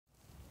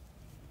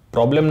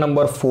Problem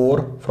number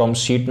 4 from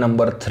sheet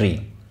number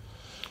 3.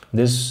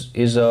 This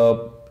is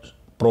a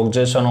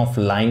projection of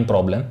line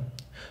problem.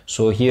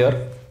 So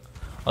here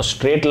a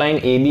straight line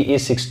AB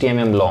is 60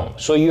 mm long.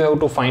 So you have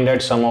to find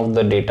out some of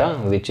the data,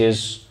 which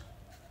is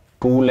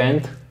true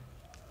length,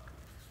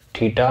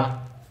 theta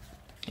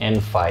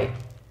and phi,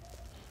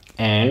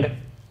 and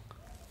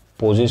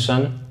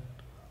position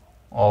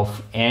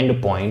of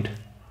end point.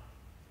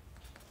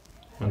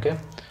 Okay,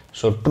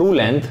 so true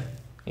length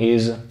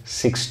is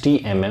 60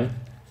 mm.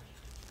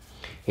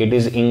 It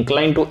is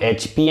inclined to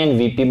HP and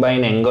VP by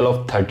an angle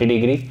of 30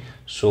 degree.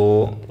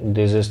 So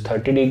this is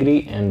 30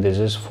 degree and this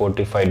is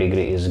 45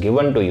 degree is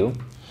given to you.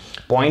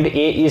 Point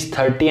A is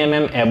 30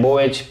 mm above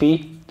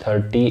HP,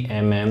 30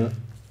 mm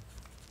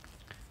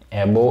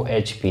above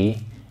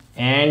HP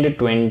and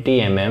 20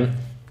 mm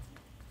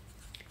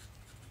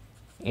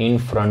in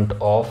front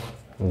of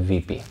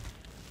VP.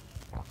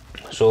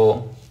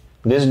 So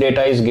this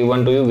data is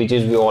given to you, which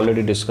is we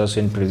already discussed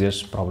in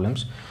previous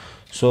problems.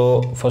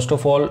 So first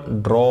of all,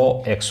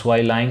 draw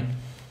XY line.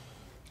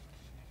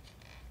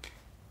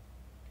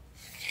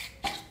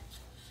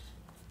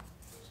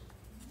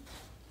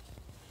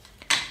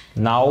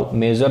 Now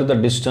measure the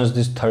distance,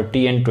 this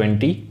 30 and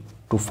 20,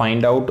 to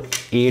find out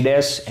A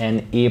dash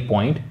and A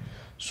point.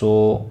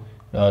 So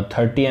 30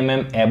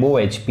 mm above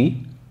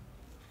HP,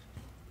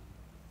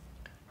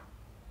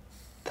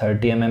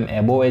 30 mm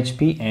above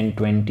HP and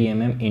 20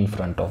 mm in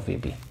front of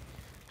VP.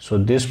 So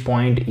this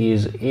point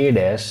is A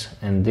dash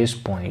and this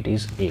point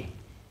is A.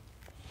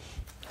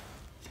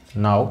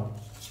 Now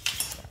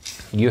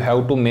you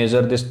have to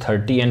measure this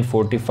 30 and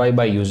 45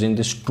 by using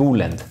this true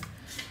length.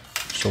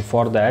 So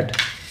for that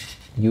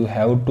you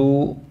have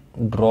to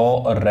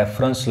draw a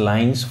reference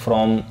lines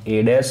from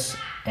A dash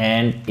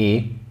and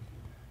A.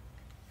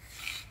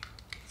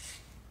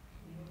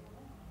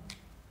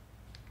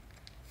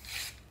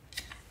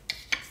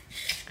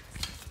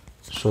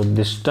 So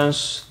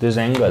distance, this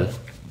angle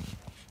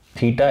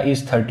theta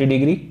is 30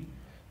 degree.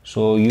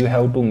 So you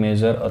have to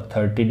measure a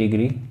 30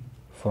 degree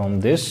from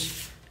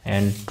this,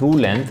 and true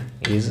length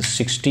is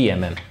 60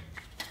 mm.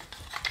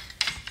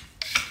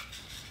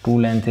 True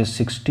length is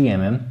 60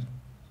 mm.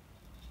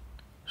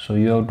 So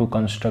you have to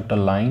construct a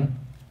line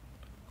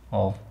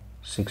of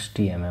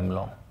 60 mm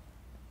long.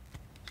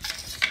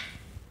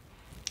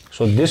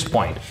 So this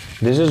point,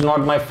 this is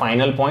not my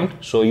final point.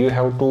 So you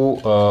have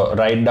to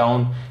write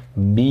down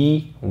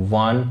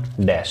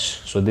B1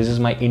 dash. So this is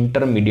my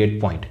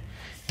intermediate point,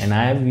 and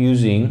I am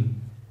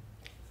using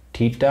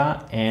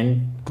theta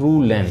and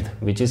true length,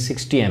 which is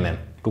 60 mm,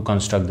 to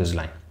construct this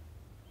line.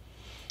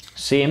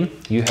 Same,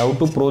 you have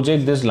to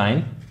project this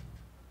line.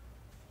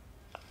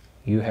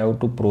 You have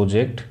to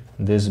project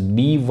this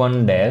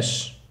B1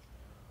 dash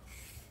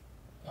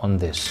on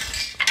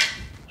this.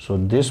 So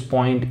this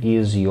point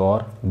is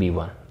your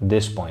B1,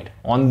 this point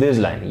on this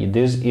line,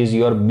 this is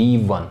your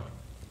B1.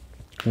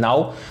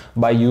 Now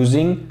by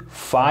using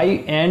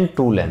phi and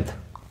true length,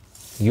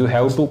 you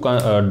have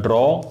to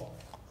draw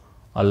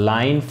a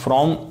line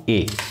from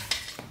A.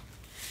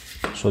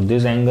 So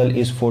this angle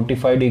is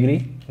 45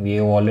 degree. We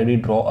have already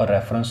draw a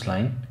reference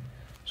line.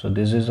 So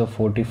this is a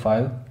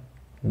 45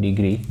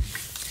 degree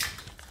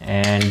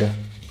and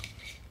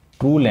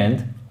true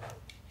length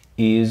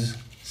is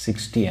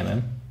 60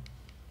 mm.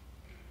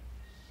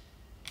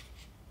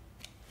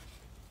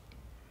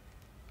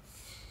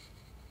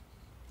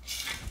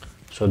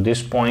 So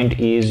this point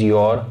is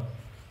your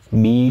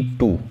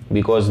B2,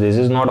 because this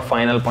is not a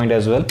final point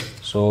as well.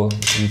 So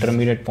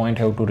intermediate point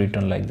have to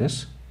written like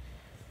this.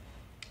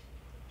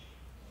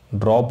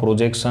 Draw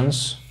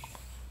projections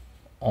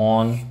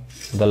on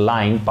the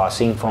line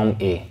passing from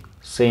A.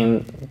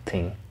 Same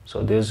thing.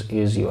 So this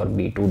is your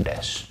B2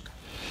 dash.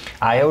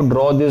 I have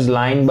drawn this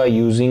line by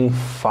using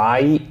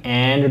phi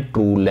and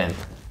true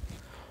length.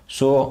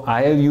 So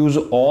I have used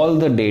all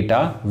the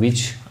data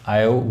which I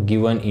have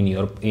given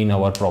in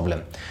our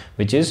problem,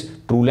 which is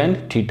true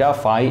length, theta,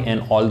 phi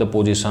and all the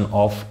position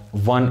of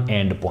one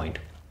end point.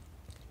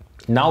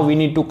 Now we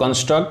need to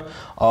construct,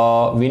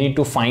 we need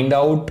to find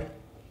out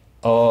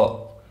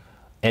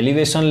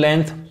elevation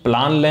length,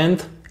 plan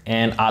length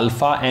and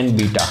alpha and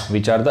beta,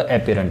 which are the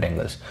apparent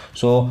angles.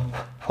 So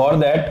for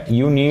that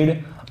you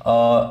need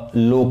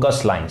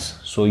locus lines.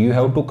 So you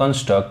have to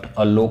construct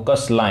a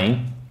locus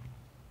line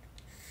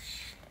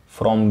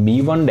from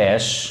B1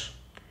 dash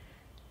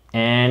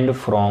and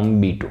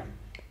from B2,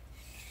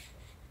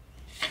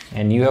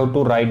 and you have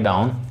to write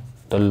down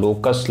the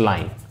locus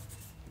line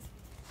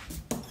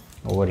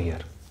over here.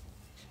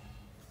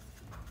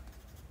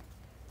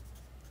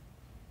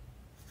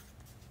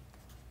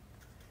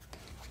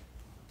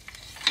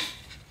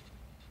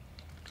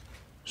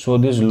 So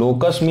this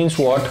locus means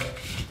what?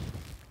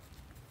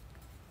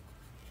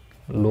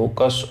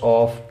 Locus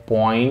of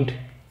point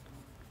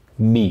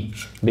B,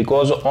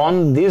 because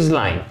on this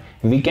line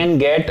we can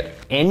get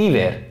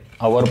anywhere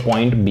our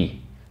point B.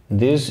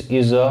 This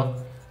is a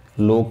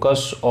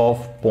locus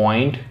of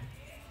point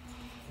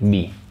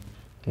B.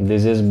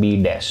 This is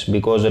B dash,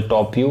 because the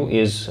top view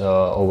is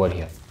over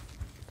here.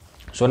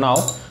 So now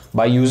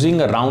by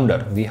using a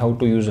rounder. We have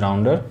to use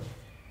rounder.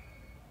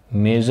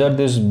 Measure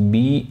this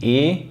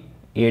A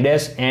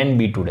dash and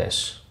B2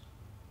 dash.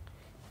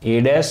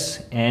 A dash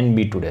and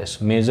B2 dash.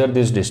 Measure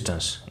this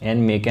distance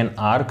and make an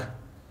arc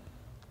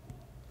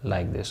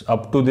like this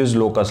up to this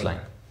locus line.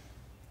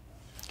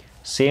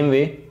 Same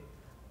way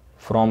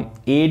from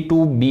A to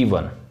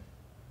B1.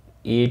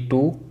 A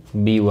to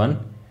B1.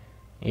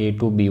 A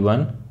to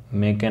B1.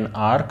 Make an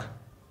arc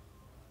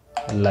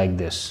like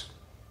this.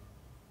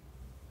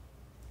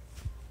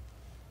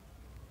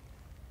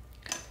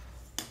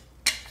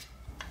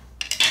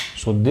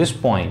 So this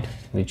point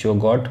which you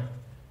got,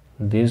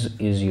 this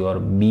is your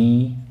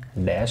B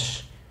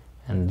dash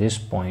and this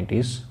point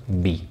is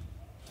B.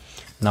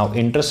 Now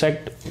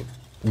intersect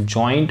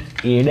joint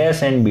A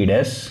dash and B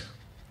dash,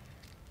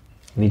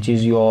 which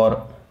is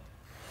your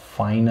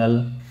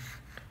final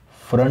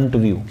front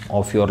view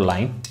of your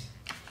line,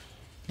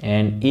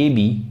 and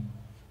AB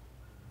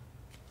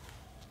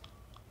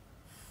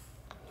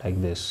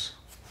like this.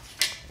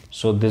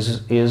 So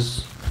this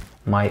is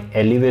my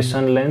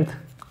elevation length,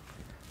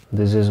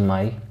 this is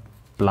my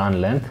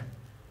plan length,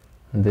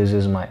 this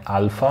is my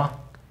alpha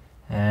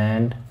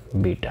and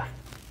beta.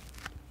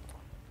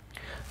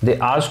 They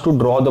asked to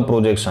draw the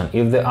projection.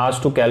 If they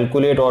ask to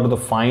calculate or to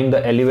find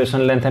the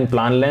elevation length and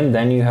plan length,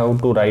 then you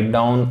have to write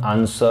down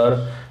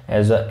answer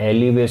as a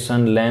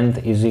elevation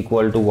length is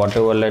equal to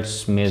whatever,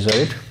 let's measure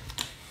it.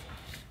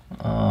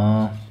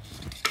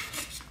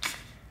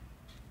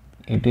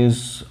 It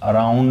is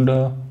around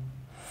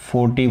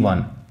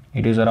 41.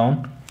 It is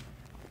around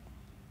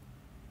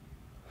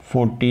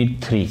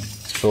 43.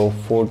 So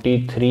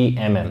 43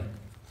 mm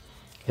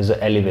is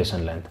the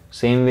elevation length.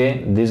 Same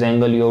way, this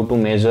angle you have to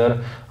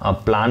measure,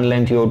 plan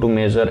length you have to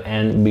measure,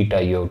 and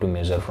beta you have to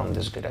measure from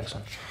this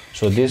direction.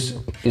 So this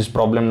is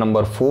problem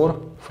number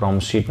 4 from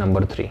sheet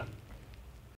number 3.